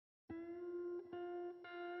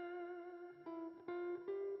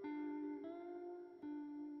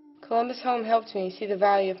Columbus Home helped me see the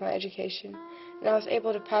value of my education, and I was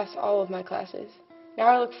able to pass all of my classes. Now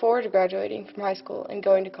I look forward to graduating from high school and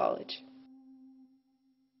going to college.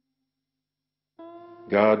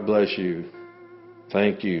 God bless you.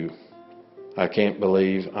 Thank you. I can't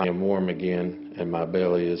believe I am warm again and my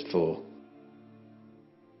belly is full.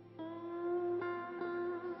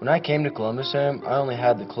 When I came to Columbus Home, I only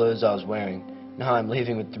had the clothes I was wearing. Now I'm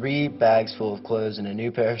leaving with 3 bags full of clothes and a new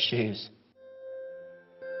pair of shoes.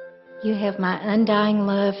 You have my undying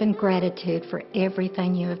love and gratitude for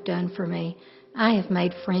everything you have done for me. I have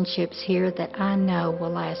made friendships here that I know will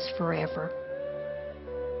last forever.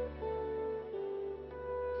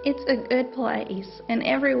 It's a good place, and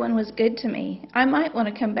everyone was good to me. I might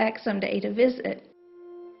want to come back someday to visit.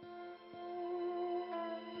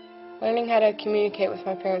 Learning how to communicate with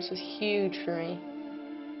my parents was huge for me.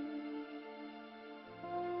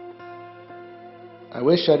 I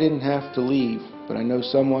wish I didn't have to leave, but I know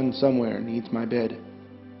someone somewhere needs my bed.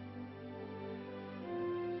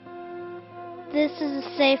 This is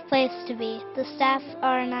a safe place to be. The staff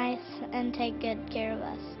are nice and take good care of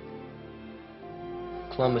us.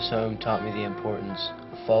 Columbus Home taught me the importance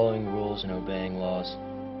of following rules and obeying laws.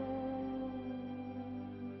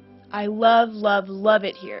 I love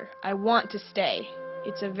it here. I want to stay.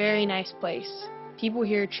 It's a very nice place. People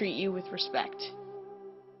here treat you with respect.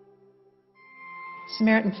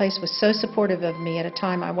 Samaritan Place was so supportive of me at a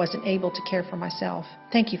time I wasn't able to care for myself.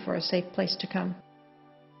 Thank you for a safe place to come.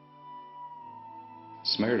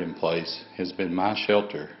 Samaritan Place has been my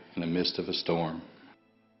shelter in the midst of a storm.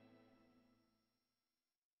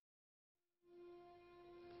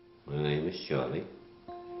 My name is Charlie,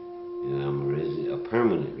 and I'm a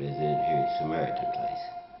permanent resident here at Samaritan Place.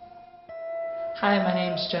 Hi, my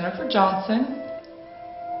name is Jennifer Johnson.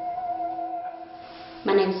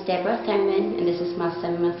 My name is Deborah Thurman, and this is my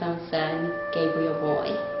 7-month-old son, Gabriel Boy.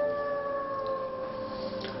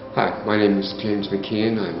 Hi, my name is James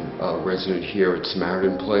McKeon. I'm a resident here at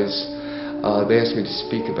Samaritan Place. They asked me to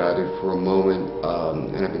speak about it for a moment,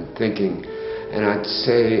 and I've been thinking, and I'd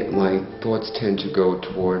say my thoughts tend to go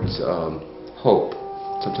towards hope.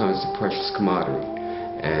 Sometimes it's a precious commodity,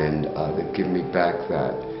 and they've given me back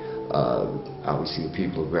that. Obviously the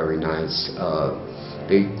people are very nice.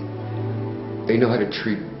 They know how to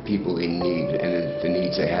treat people in need and the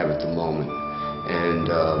needs they have at the moment. And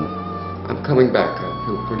I'm coming back. I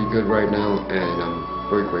feel pretty good right now, and I'm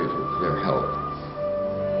very grateful for their help.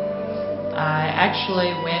 I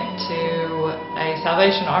actually went to a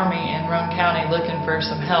Salvation Army in Roane County looking for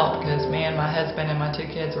some help because me and my husband and my 2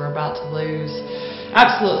 kids were about to lose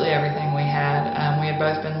absolutely everything we had. We had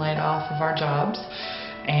both been laid off of our jobs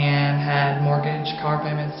and had mortgage, car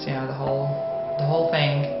payments, you know, the whole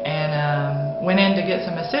thing, and went in to get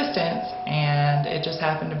some assistance, and it just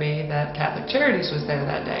happened to be that Catholic Charities was there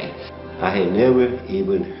that day. I had never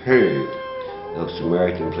even heard of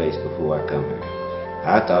Samaritan Place before I come here.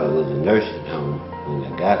 I thought it was a nursing home when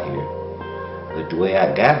I got here, but the way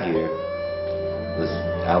I got here was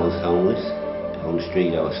I was homeless on the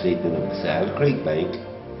street. I was sleeping on the side of the creek bank.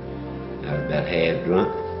 I was about half drunk,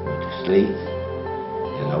 went to sleep,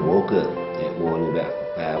 and I woke up that morning about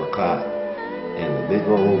 5 o'clock, and a big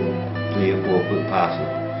old 3 or 4 foot possum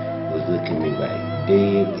was looking me right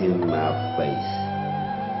dead in my face.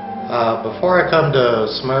 Before I come to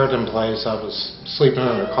Samaritan Place, I was sleeping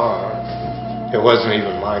in a car. It wasn't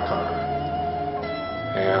even my car.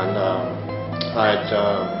 And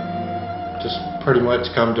I'd just pretty much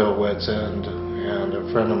come to a wit's end. And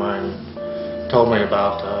a friend of mine told me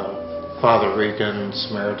about Father Regan,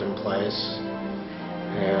 Samaritan Place.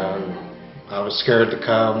 And I was scared to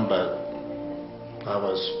come, but I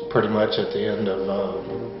was pretty much at the end of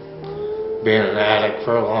being an addict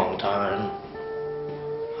for a long time.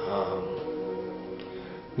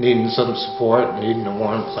 Needing some support, needing a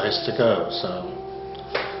warm place to go. So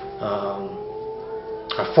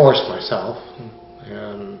I forced myself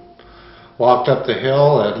and walked up the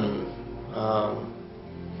hill, and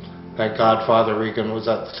thank God Father Regan was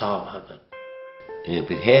at the top of it. And if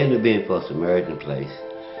it hadn't been for Samaritan Place,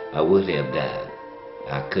 I would have died.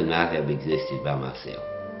 I could not have existed by myself.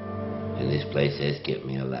 And this place has kept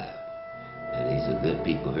me alive. And these are good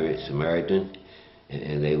people here at Samaritan,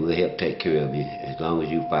 and they will help take care of you as long as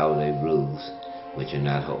you follow their rules, which are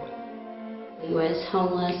not hard. We was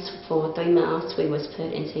homeless for 3 months. We was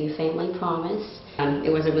put into Family Promise.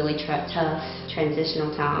 It was a really tough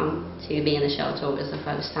transitional time to be in the shelter. It was the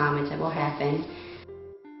first time it ever happened.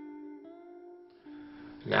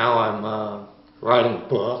 Now I'm writing a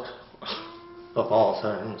book, of all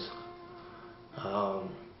things.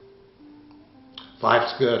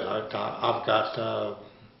 Life's good. I've got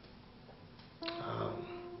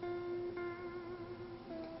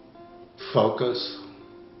focus.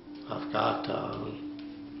 I've got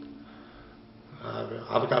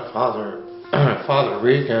Father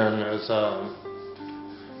Regan has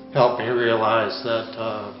helped me realize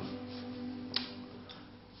that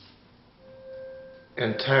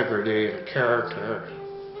integrity and character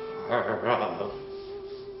are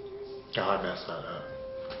God, I messed that up.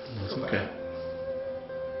 That's okay.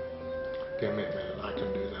 Give me a minute, I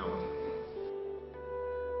can do that one.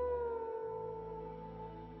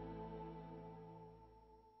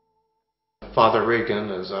 Father Regan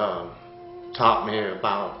has taught me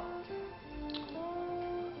about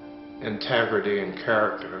integrity and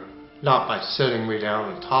character, not by sitting me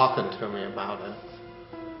down and talking to me about it,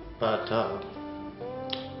 but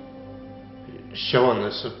showing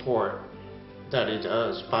the support that he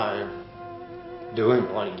does by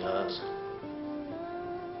doing what he does.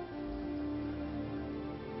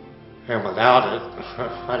 And without it,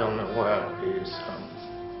 I don't know where I'd be. So.